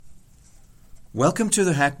Welcome to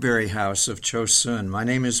the Hackberry House of Chosun. My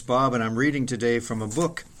name is Bob, and I'm reading today from a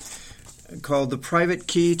book called The Private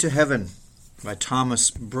Key to Heaven by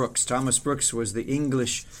Thomas Brooks. Thomas Brooks was the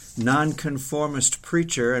English nonconformist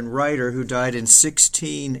preacher and writer who died in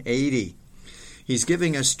 1680. He's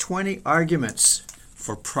giving us 20 arguments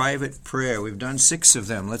for private prayer. We've done 6 of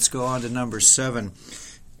them. Let's go on to number 7.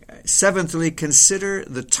 Seventhly, consider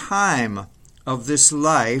the time of this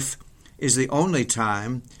life is the only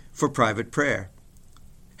time for private prayer.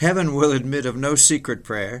 Heaven will admit of no secret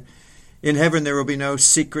prayer. In heaven there will be no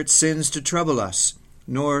secret sins to trouble us,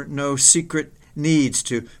 nor no secret needs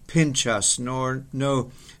to pinch us, nor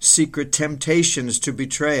no secret temptations to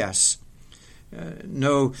betray us,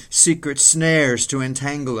 no secret snares to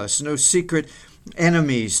entangle us, no secret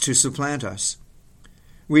enemies to supplant us.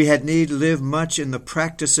 We had need live much in the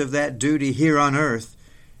practice of that duty here on earth,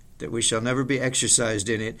 that we shall never be exercised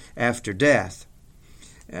in it after death.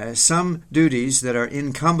 Some duties that are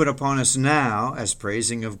incumbent upon us now, as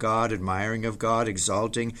praising of God, admiring of God,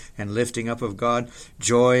 exalting and lifting up of God,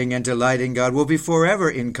 joying and delighting God, will be forever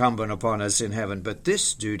incumbent upon us in heaven. But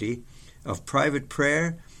this duty of private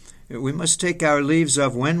prayer, we must take our leaves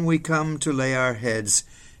of when we come to lay our heads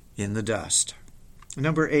in the dust.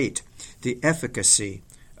 Number 8, the efficacy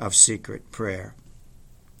of secret prayer.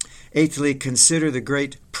 Eighthly, consider the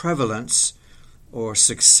great prevalence or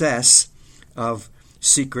success of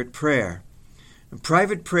secret prayer.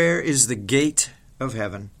 Private prayer is the gate of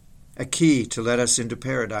heaven, a key to let us into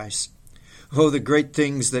paradise. Oh, the great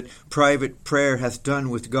things that private prayer hath done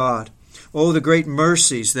with God. Oh, the great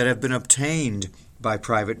mercies that have been obtained by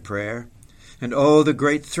private prayer. And oh, the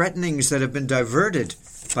great threatenings that have been diverted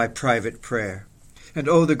by private prayer. And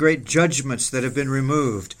oh, the great judgments that have been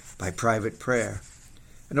removed by private prayer.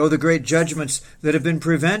 And oh, the great judgments that have been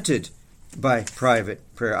prevented by private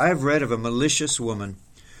prayer. I have read of a malicious woman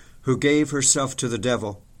who gave herself to the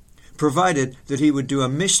devil, provided that he would do a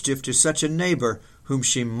mischief to such a neighbor whom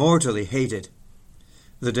she mortally hated.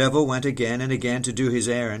 The devil went again and again to do his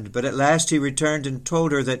errand, but at last he returned and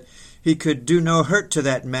told her that he could do no hurt to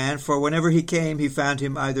that man, for whenever he came he found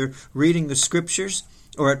him either reading the Scriptures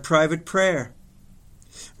or at private prayer.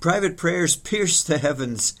 Private prayers pierce the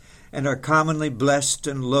heavens and are commonly blessed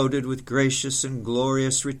and loaded with gracious and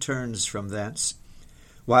glorious returns from thence.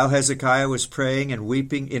 While Hezekiah was praying and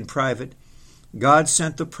weeping in private, God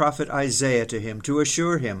sent the prophet Isaiah to him to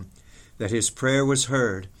assure him that his prayer was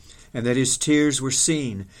heard, and that his tears were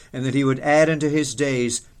seen, and that he would add unto his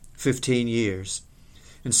days 15 years.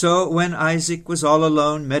 And so when Isaac was all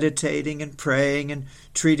alone, meditating and praying and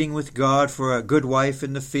treating with God for a good wife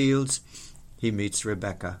in the fields, he meets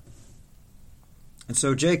Rebekah. And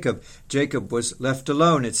so Jacob was left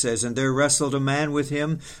alone, it says, and there wrestled a man with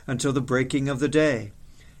him until the breaking of the day.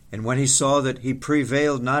 And when he saw that he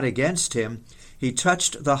prevailed not against him, he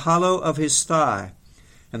touched the hollow of his thigh.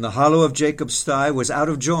 And the hollow of Jacob's thigh was out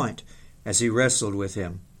of joint as he wrestled with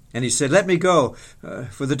him. And he said, Let me go,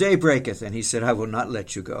 for the day breaketh. And he said, I will not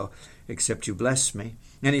let you go, except you bless me.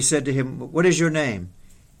 And he said to him, What is your name?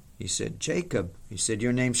 He said, Jacob. He said,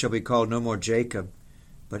 Your name shall be called no more Jacob,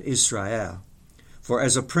 but Israel. For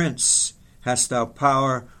as a prince hast thou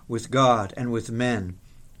power with God and with men,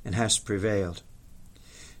 and hast prevailed.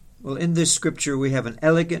 Well, in this scripture we have an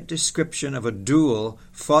elegant description of a duel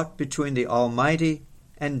fought between the Almighty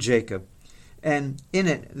and Jacob. And in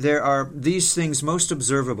it there are these things most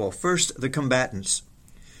observable. First, the combatants.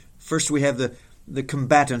 First we have the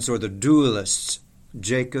combatants or the duelists,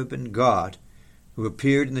 Jacob and God, who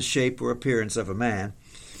appeared in the shape or appearance of a man.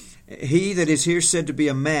 He that is here said to be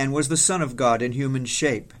a man was the Son of God in human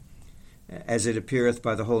shape, as it appeareth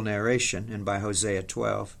by the whole narration and by Hosea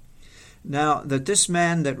 12. Now, that this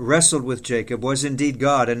man that wrestled with Jacob was indeed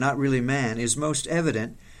God and not really man is most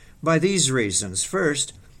evident by these reasons.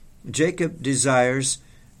 First, Jacob desires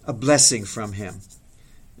a blessing from him.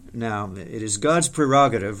 Now, it is God's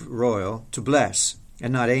prerogative, royal, to bless,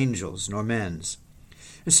 and not angels nor men's.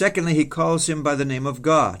 And secondly, he calls him by the name of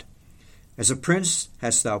God. As a prince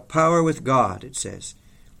hast thou power with God, it says.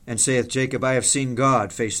 And saith Jacob, I have seen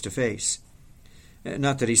God face to face.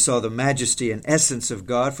 Not that he saw the majesty and essence of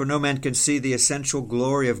God, for no man can see the essential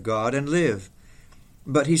glory of God and live.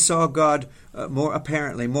 But he saw God more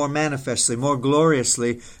apparently, more manifestly, more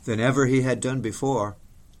gloriously than ever he had done before.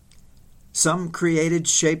 Some created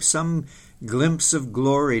shape, some glimpse of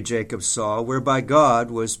glory Jacob saw, whereby God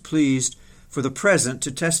was pleased for the present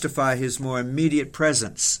to testify his more immediate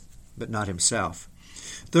presence, but not himself.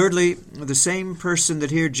 Thirdly, the same person that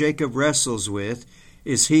here Jacob wrestles with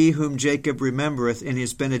is he whom Jacob remembereth in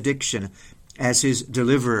his benediction as his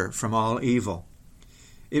deliverer from all evil.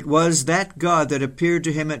 It was that God that appeared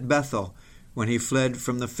to him at Bethel, when he fled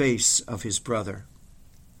from the face of his brother.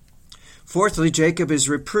 Fourthly, Jacob is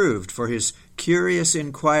reproved for his curious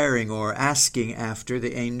inquiring or asking after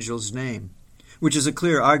the angel's name, which is a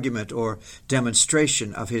clear argument or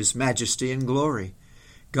demonstration of his majesty and glory,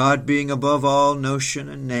 God being above all notion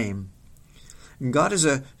and name. God is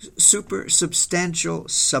a supersubstantial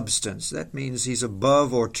substance. That means he's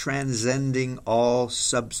above or transcending all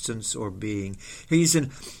substance or being. He's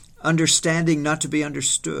an understanding not to be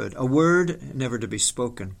understood, a word never to be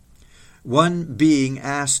spoken. One being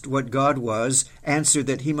asked what God was, answered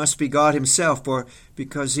that he must be God himself,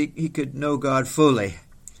 because he could know God fully.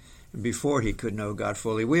 Before he could know God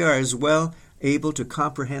fully, we are as well able to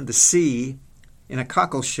comprehend the sea in a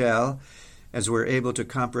cockle shell as we're able to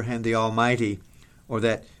comprehend the Almighty, or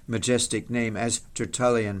that majestic name, as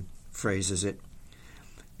Tertullian phrases it.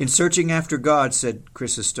 In searching after God, said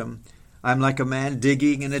Chrysostom, I'm like a man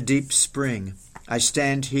digging in a deep spring. I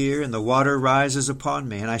stand here, and the water rises upon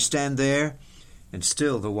me, and I stand there, and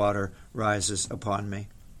still the water rises upon me.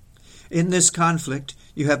 In this conflict,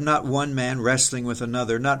 you have not one man wrestling with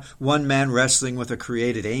another, not one man wrestling with a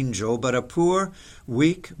created angel, but a poor,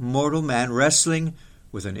 weak, mortal man wrestling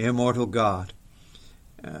with an immortal God.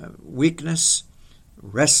 Weakness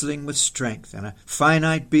wrestling with strength, and a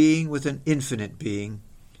finite being with an infinite being.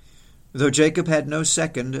 Though Jacob had no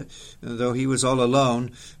second, though he was all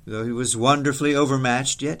alone, though he was wonderfully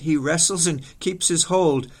overmatched, yet he wrestles and keeps his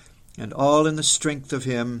hold, and all in the strength of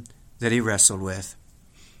him that he wrestled with.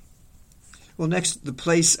 Well, next, the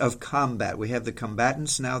place of combat. We have the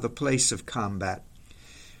combatants, now the place of combat.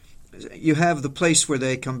 You have the place where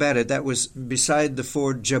they combated. That was beside the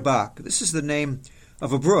ford Jabbok. This is the name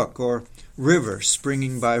of a brook or river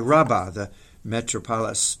springing by Rabbah, the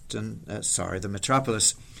metropolis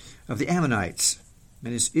of the Ammonites,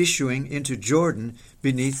 and is issuing into Jordan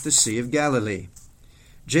beneath the Sea of Galilee.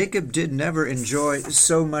 Jacob did never enjoy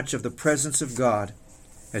so much of the presence of God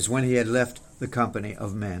as when he had left the company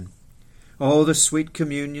of men. Oh, the sweet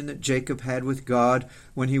communion that Jacob had with God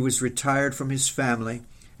when he was retired from his family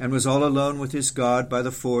and was all alone with his God by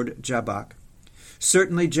the ford Jabbok.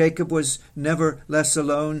 Certainly Jacob was never less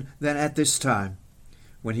alone than at this time,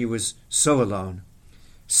 when he was so alone.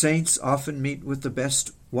 Saints often meet with the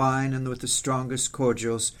best wine and with the strongest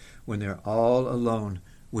cordials when they're all alone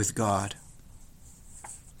with God.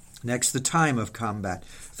 Next, the time of combat.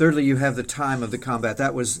 Thirdly, you have the time of the combat.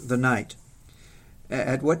 That was the night.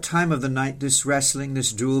 At what time of the night this wrestling,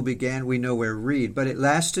 this duel began, we nowhere read, but it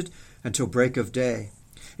lasted until break of day.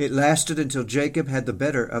 It lasted until Jacob had the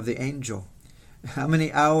better of the angel. How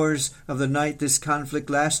many hours of the night this conflict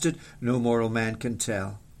lasted, no mortal man can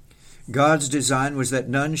tell. God's design was that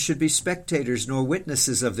none should be spectators nor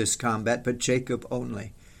witnesses of this combat, but Jacob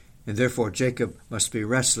only. And therefore Jacob must be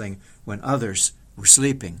wrestling when others were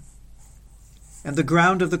sleeping. And the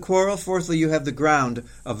ground of the quarrel, fourthly, you have the ground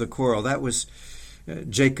of the quarrel. That was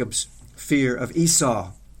Jacob's fear of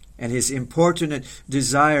Esau and his importunate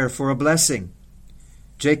desire for a blessing.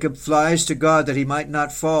 Jacob flies to God that he might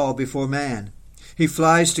not fall before man. He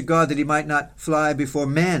flies to God that he might not fly before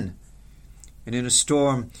men. And in a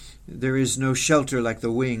storm, there is no shelter like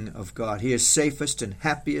the wing of God. He is safest and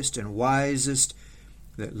happiest and wisest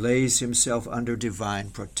that lays himself under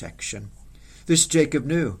divine protection. This Jacob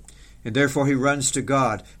knew, and therefore he runs to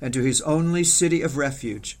God and to his only city of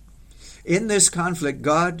refuge. In this conflict,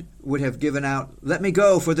 God would have given out, "Let me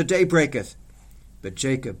go, for the day breaketh." But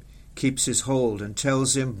Jacob keeps his hold and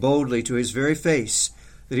tells him boldly to his very face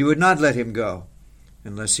that he would not let him go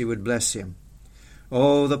unless he would bless him.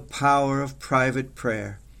 Oh, the power of private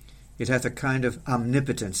prayer! It hath a kind of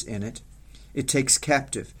omnipotence in it. It takes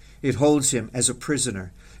captive. It holds him as a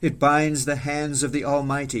prisoner. It binds the hands of the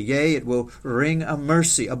Almighty. Yea, it will wring a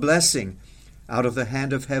mercy, a blessing, out of the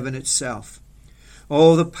hand of heaven itself.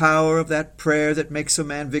 Oh, the power of that prayer that makes a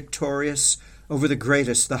man victorious over the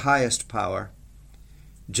greatest, the highest power.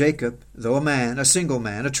 Jacob, though a man, a single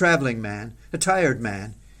man, a traveling man, a tired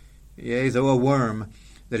man, yea, though a worm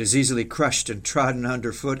that is easily crushed and trodden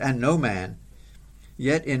underfoot, and no man,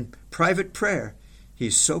 yet in private prayer he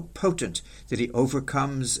is so potent that he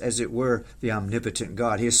overcomes, as it were, the omnipotent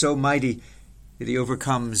God. He is so mighty that he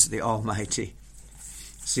overcomes the Almighty,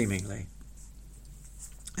 seemingly.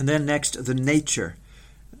 And then next, the nature.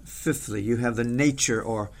 Fifthly, you have the nature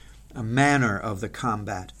or a manner of the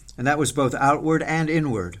combat. And that was both outward and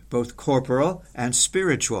inward, both corporal and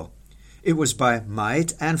spiritual. It was by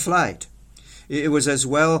might and flight. It was as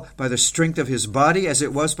well by the strength of his body as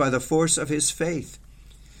it was by the force of his faith.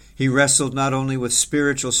 He wrestled not only with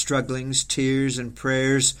spiritual strugglings, tears, and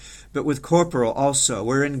prayers, but with corporal also,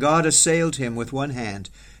 wherein God assailed him with one hand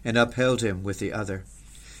and upheld him with the other.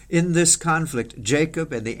 In this conflict,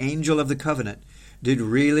 Jacob and the angel of the covenant did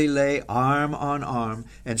really lay arm on arm,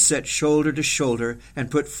 and set shoulder to shoulder,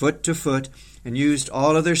 and put foot to foot, and used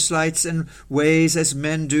all of their sleights and ways as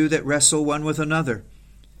men do that wrestle one with another.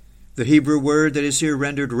 The Hebrew word that is here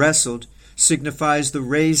rendered wrestled signifies the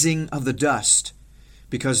raising of the dust,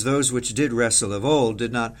 because those which did wrestle of old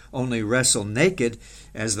did not only wrestle naked,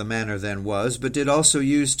 as the manner then was, but did also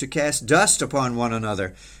use to cast dust upon one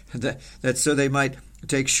another, that so they might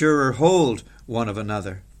take surer hold one of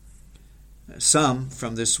another. Some,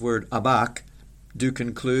 from this word abak, do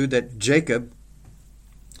conclude that Jacob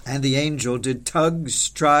and the angel did tug,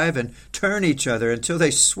 strive, and turn each other until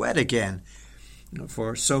they sweat again,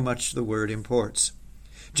 for so much the word imports.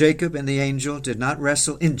 Jacob and the angel did not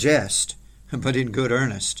wrestle in jest, but in good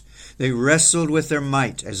earnest. They wrestled with their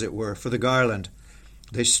might, as it were, for the garland.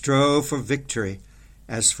 They strove for victory,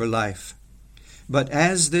 as for life. But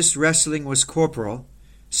as this wrestling was corporal,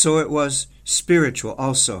 so it was spiritual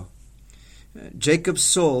also. Jacob's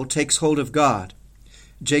soul takes hold of God.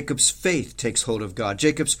 Jacob's faith takes hold of God.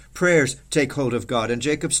 Jacob's prayers take hold of God. And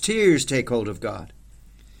Jacob's tears take hold of God.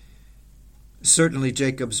 Certainly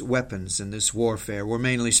Jacob's weapons in this warfare were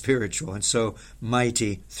mainly spiritual, and so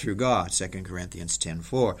mighty through God, 2 Corinthians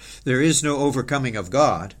 10:4. There is no overcoming of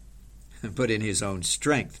God, but in his own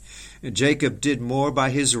strength. Jacob did more by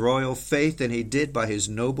his royal faith than he did by his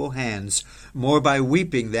noble hands, more by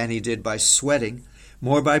weeping than he did by sweating,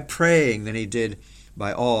 more by praying than he did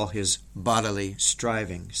by all his bodily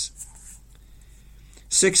strivings.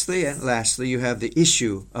 Sixthly and lastly, you have the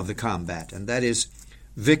issue of the combat, and that is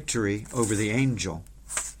victory over the angel.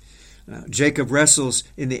 Jacob wrestles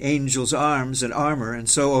in the angel's arms and armor, and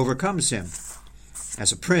so overcomes him.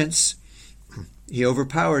 As a prince, he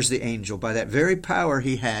overpowers the angel by that very power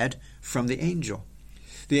he had from the angel.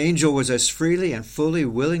 The angel was as freely and fully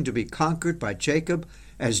willing to be conquered by Jacob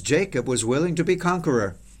as Jacob was willing to be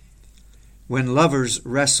conqueror. When lovers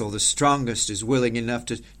wrestle, the strongest is willing enough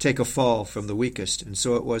to take a fall from the weakest, and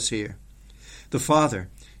so it was here. The father,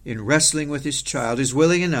 in wrestling with his child, is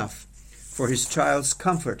willing enough for his child's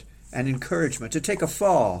comfort and encouragement to take a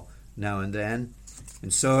fall now and then,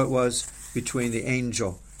 and so it was between the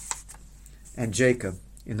angel and Jacob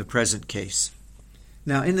in the present case.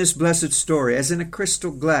 Now, in this blessed story, as in a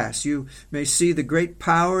crystal glass, you may see the great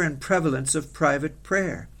power and prevalence of private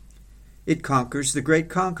prayer. It conquers the great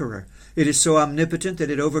conqueror. It is so omnipotent that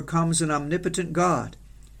it overcomes an omnipotent God.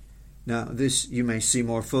 Now, this you may see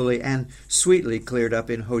more fully and sweetly cleared up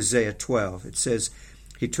in Hosea 12. It says,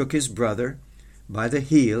 "He took his brother by the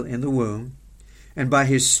heel in the womb, and by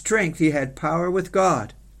his strength he had power with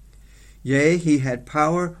God. Yea, he had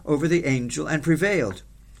power over the angel, and prevailed.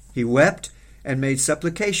 He wept and made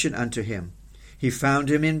supplication unto him. He found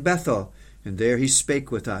him in Bethel, and there he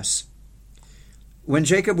spake with us." When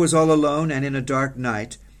Jacob was all alone and in a dark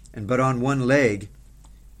night, and but on one leg,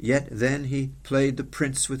 yet then he played the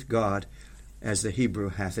prince with God, as the Hebrew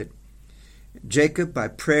hath it. Jacob, by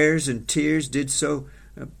prayers and tears, did so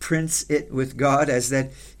prince it with God, as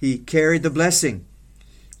that he carried the blessing.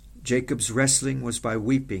 Jacob's wrestling was by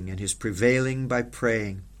weeping, and his prevailing by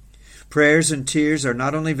praying. Prayers and tears are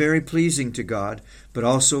not only very pleasing to God, but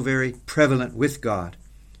also very prevalent with God.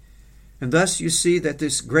 And thus you see that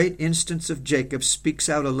this great instance of Jacob speaks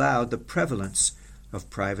out aloud the prevalence of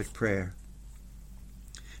private prayer.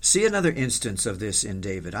 See another instance of this in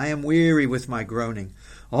David. "I am weary with my groaning.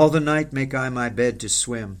 All the night make I my bed to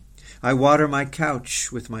swim. I water my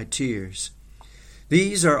couch with my tears."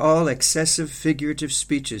 These are all excessive figurative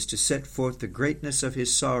speeches to set forth the greatness of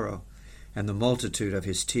his sorrow and the multitude of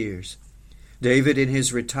his tears. David, in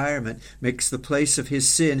his retirement, makes the place of his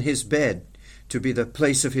sin his bed, to be the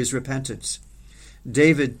place of his repentance.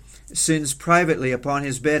 David sins privately upon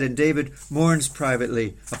his bed, and David mourns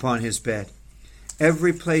privately upon his bed.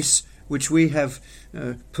 Every place which we have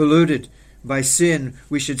polluted by sin,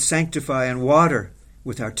 we should sanctify and water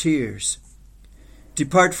with our tears.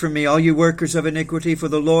 "Depart from me, all you workers of iniquity, for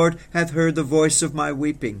the Lord hath heard the voice of my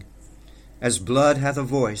weeping. As blood hath a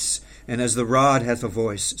voice, and as the rod hath a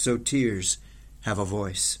voice, so tears have a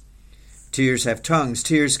voice." Tears have tongues,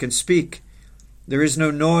 tears can speak. There is no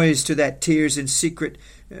noise to that tears in secret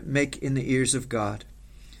make in the ears of God.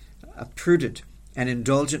 A prudent and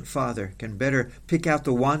indulgent father can better pick out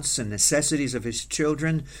the wants and necessities of his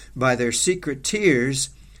children by their secret tears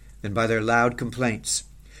than by their loud complaints,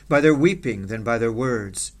 by their weeping than by their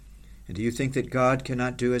words. And do you think that God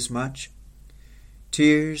cannot do as much?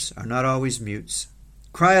 Tears are not always mutes.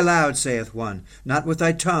 "Cry aloud," saith one, "not with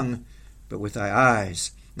thy tongue, but with thy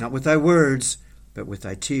eyes, not with thy words, but with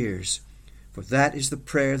thy tears. For that is the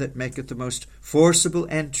prayer that maketh the most forcible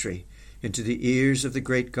entry into the ears of the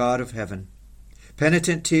great God of heaven.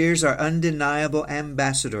 Penitent tears are undeniable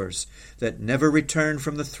ambassadors that never return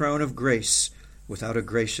from the throne of grace without a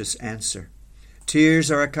gracious answer.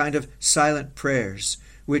 Tears are a kind of silent prayers,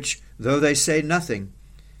 which, though they say nothing,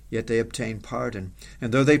 yet they obtain pardon.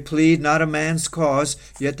 And though they plead not a man's cause,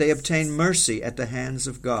 yet they obtain mercy at the hands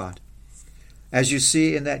of God. As you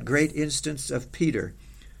see in that great instance of Peter,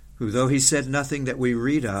 who, though he said nothing that we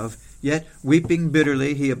read of, yet weeping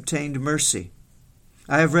bitterly he obtained mercy.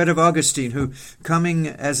 I have read of Augustine, who, coming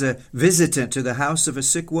as a visitant to the house of a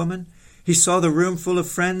sick woman, he saw the room full of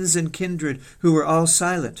friends and kindred who were all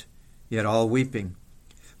silent, yet all weeping,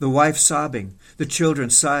 the wife sobbing, the children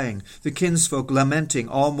sighing, the kinsfolk lamenting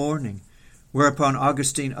all mourning. Whereupon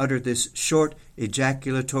Augustine uttered this short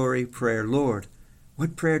ejaculatory prayer, Lord,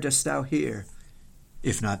 what prayer dost thou hear,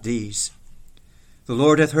 if not these? The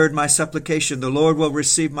Lord hath heard my supplication, the Lord will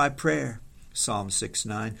receive my prayer. Psalm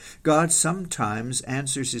 6:9. God sometimes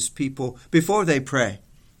answers his people before they pray,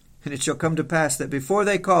 and it shall come to pass that before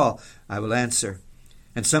they call, I will answer,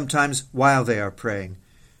 and sometimes while they are praying.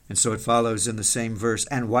 And so it follows in the same verse,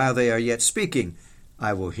 and while they are yet speaking,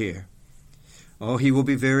 I will hear. Oh, he will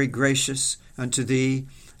be very gracious unto thee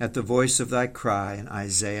at the voice of thy cry. And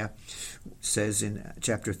Isaiah says in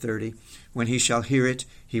chapter 30, when he shall hear it,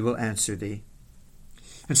 he will answer thee.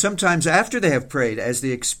 And sometimes after they have prayed, as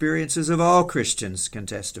the experiences of all Christians can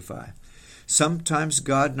testify. Sometimes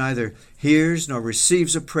God neither hears nor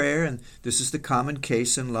receives a prayer, and this is the common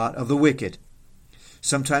case and lot of the wicked.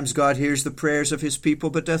 Sometimes God hears the prayers of his people,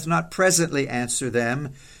 but doth not presently answer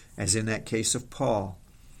them, as in that case of Paul.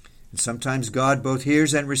 And sometimes God both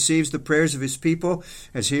hears and receives the prayers of his people,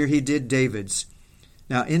 as here he did David's.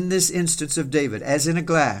 Now in this instance of David, as in a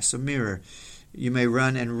glass, a mirror, you may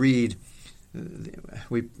run and read.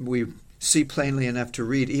 We see plainly enough to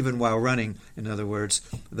read, even while running, in other words,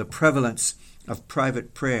 the prevalence of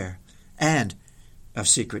private prayer and of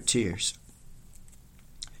secret tears.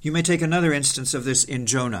 You may take another instance of this in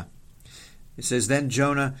Jonah. It says, Then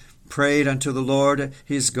Jonah prayed unto the Lord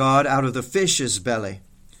his God out of the fish's belly,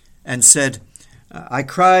 and said, I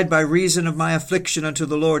cried by reason of my affliction unto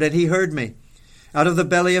the Lord, and he heard me. Out of the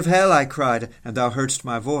belly of hell I cried, and thou heardst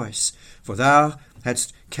my voice. For thou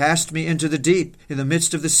hadst cast me into the deep, in the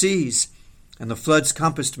midst of the seas, and the floods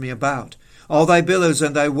compassed me about. All thy billows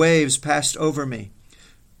and thy waves passed over me.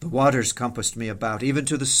 The waters compassed me about, even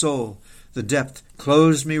to the soul. The depth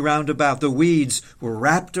closed me round about. The weeds were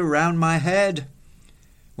wrapped around my head.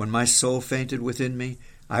 When my soul fainted within me,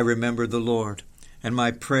 I remembered the Lord, and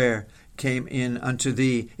my prayer came in unto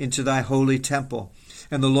thee into thy holy temple.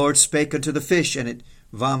 And the Lord spake unto the fish, and it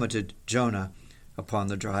vomited Jonah upon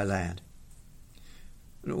the dry land.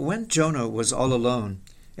 When Jonah was all alone,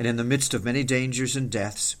 and in the midst of many dangers and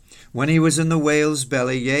deaths, when he was in the whale's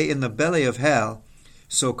belly, yea, in the belly of hell,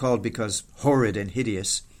 so called because horrid and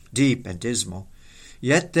hideous, deep and dismal,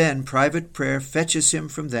 yet then private prayer fetches him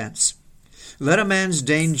from thence. Let a man's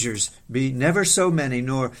dangers be never so many,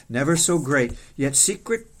 nor never so great, yet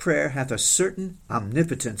secret prayer hath a certain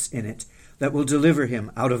omnipotence in it that will deliver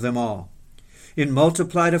him out of them all. In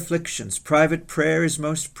multiplied afflictions, private prayer is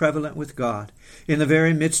most prevalent with God. In the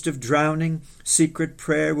very midst of drowning, secret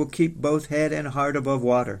prayer will keep both head and heart above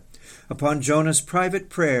water. Upon Jonah's private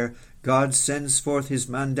prayer, God sends forth his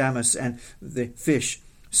mandamus, and the fish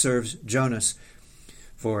serves Jonas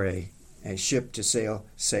for a ship to sail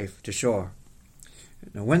safe to shore.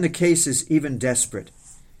 Now, when the case is even desperate,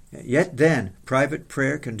 yet then private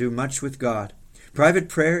prayer can do much with God. Private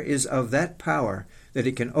prayer is of that power that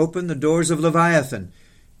it can open the doors of Leviathan,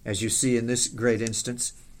 as you see in this great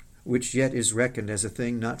instance, which yet is reckoned as a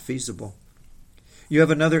thing not feasible. You have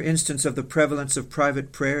another instance of the prevalence of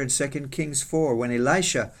private prayer in 2 Kings 4, when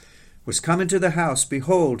Elisha was come into the house.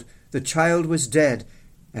 Behold, the child was dead,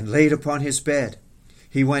 and laid upon his bed.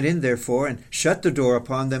 He went in therefore, and shut the door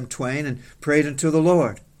upon them twain, and prayed unto the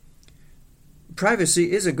Lord.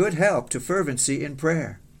 Privacy is a good help to fervency in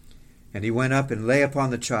prayer. And he went up and lay upon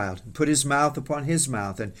the child, and put his mouth upon his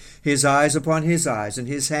mouth, and his eyes upon his eyes, and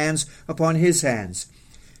his hands upon his hands.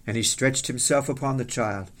 And he stretched himself upon the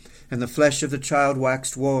child, and the flesh of the child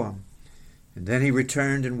waxed warm. And then he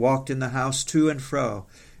returned and walked in the house to and fro,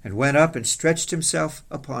 and went up and stretched himself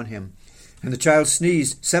upon him. And the child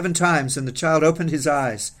sneezed 7 times, and the child opened his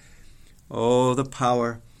eyes. Oh, the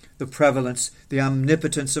power, the prevalence, the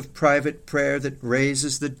omnipotence of private prayer that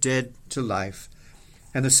raises the dead to life.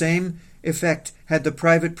 And the same effect had the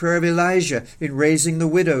private prayer of Elijah in raising the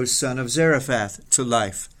widow's son of Zarephath to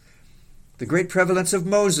life. The great prevalence of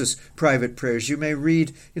Moses' private prayers you may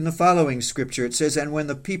read in the following scripture. It says, And when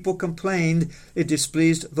the people complained, it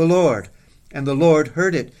displeased the Lord, And the Lord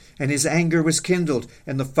heard it, and his anger was kindled,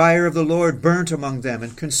 and the fire of the Lord burnt among them,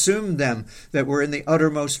 and consumed them that were in the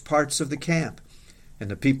uttermost parts of the camp.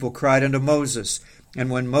 And the people cried unto Moses, and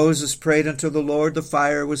when Moses prayed unto the Lord, the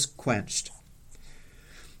fire was quenched.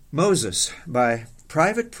 Moses, by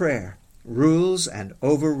private prayer, rules and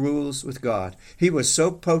overrules with God. He was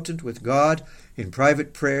so potent with God in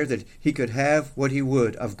private prayer that he could have what he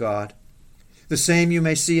would of God. The same you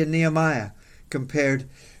may see in Nehemiah, comparing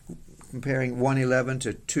 1:11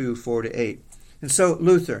 to 2:4-8. And so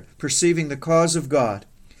Luther, perceiving the cause of God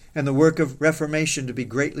and the work of reformation to be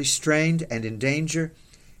greatly strained and in danger,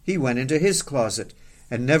 he went into his closet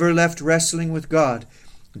and never left wrestling with God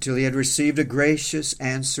until he had received a gracious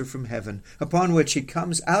answer from heaven, upon which he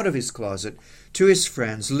comes out of his closet to his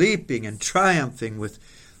friends, leaping and triumphing with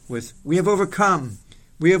 "We have overcome,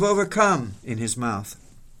 we have overcome," in his mouth.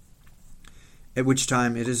 At which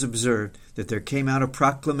time it is observed that there came out a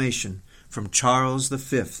proclamation from Charles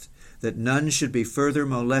V that none should be further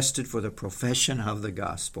molested for the profession of the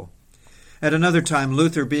gospel. At another time,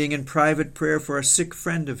 Luther, being in private prayer for a sick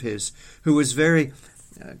friend of his, who was very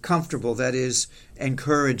comfortable, that is,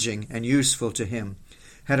 encouraging and useful to him,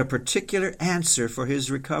 had a particular answer for his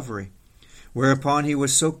recovery, whereupon he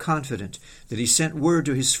was so confident that he sent word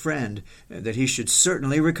to his friend that he should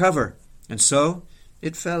certainly recover, and so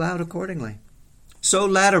it fell out accordingly. So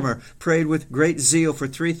Latimer prayed with great zeal for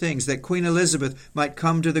three things: that Queen Elizabeth might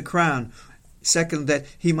come to the crown; second, that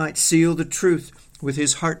he might seal the truth with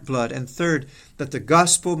his heart blood; and third, that the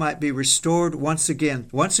gospel might be restored once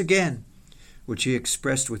again, which he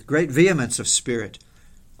expressed with great vehemence of spirit,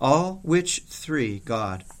 all which three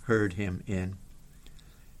God heard him in.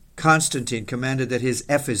 Constantine commanded that his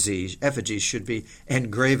effigies should be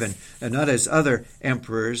engraven, and not as other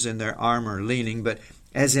emperors in their armor leaning, but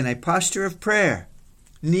as in a posture of prayer,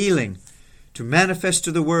 kneeling, to manifest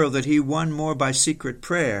to the world that he won more by secret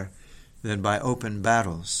prayer than by open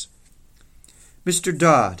battles. Mr.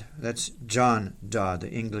 Dodd, that's John Dodd,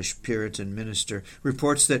 the English Puritan minister,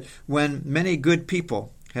 reports that when many good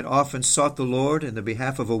people had often sought the Lord in the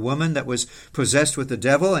behalf of a woman that was possessed with the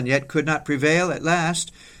devil and yet could not prevail, at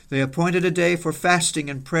last they appointed a day for fasting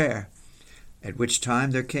and prayer, at which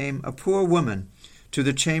time there came a poor woman to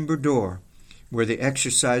the chamber door where the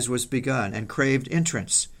exercise was begun, and craved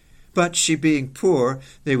entrance. But she being poor,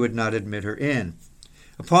 they would not admit her in.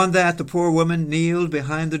 Upon that the poor woman kneeled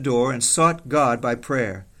behind the door and sought God by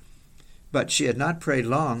prayer. But she had not prayed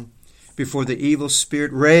long before the evil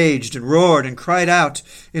spirit raged and roared and cried out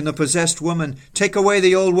in the possessed woman, "Take away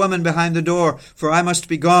the old woman behind the door, for I must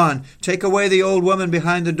be gone. Take away the old woman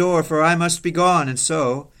behind the door, for I must be gone." And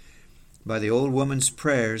so, by the old woman's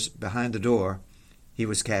prayers behind the door, he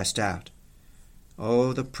was cast out.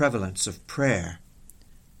 Oh, the prevalence of prayer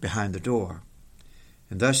behind the door.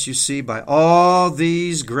 And thus you see by all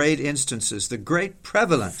these great instances the great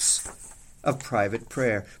prevalence of private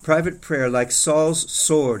prayer. Private prayer, like Saul's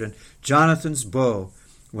sword and Jonathan's bow,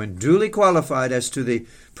 when duly qualified as to the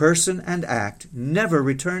person and act, never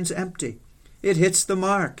returns empty. It hits the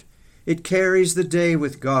mark. It carries the day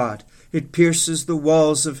with God. It pierces the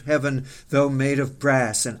walls of heaven, though made of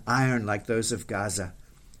brass and iron like those of Gaza.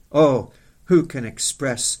 Oh, who can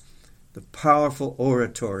express the powerful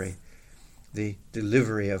oratory, the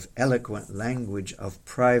delivery of eloquent language of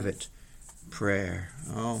private prayer?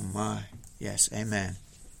 Oh my. Yes, amen.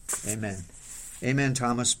 Amen. Amen,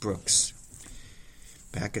 Thomas Brooks.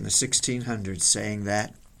 Back in the 1600s saying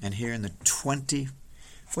that, and here in the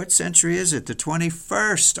what century is it? The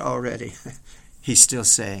 21st already. He's still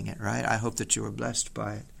saying it, right? I hope that you were blessed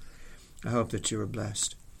by it. I hope that you were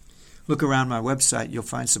blessed. Look around my website. You'll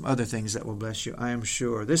find some other things that will bless you, I am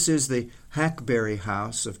sure. This is the Hackberry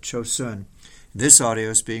House of Chosun. This audio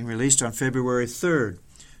is being released on February 3rd,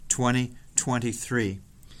 2023.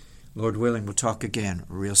 Lord willing, we'll talk again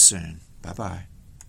real soon. Bye-bye.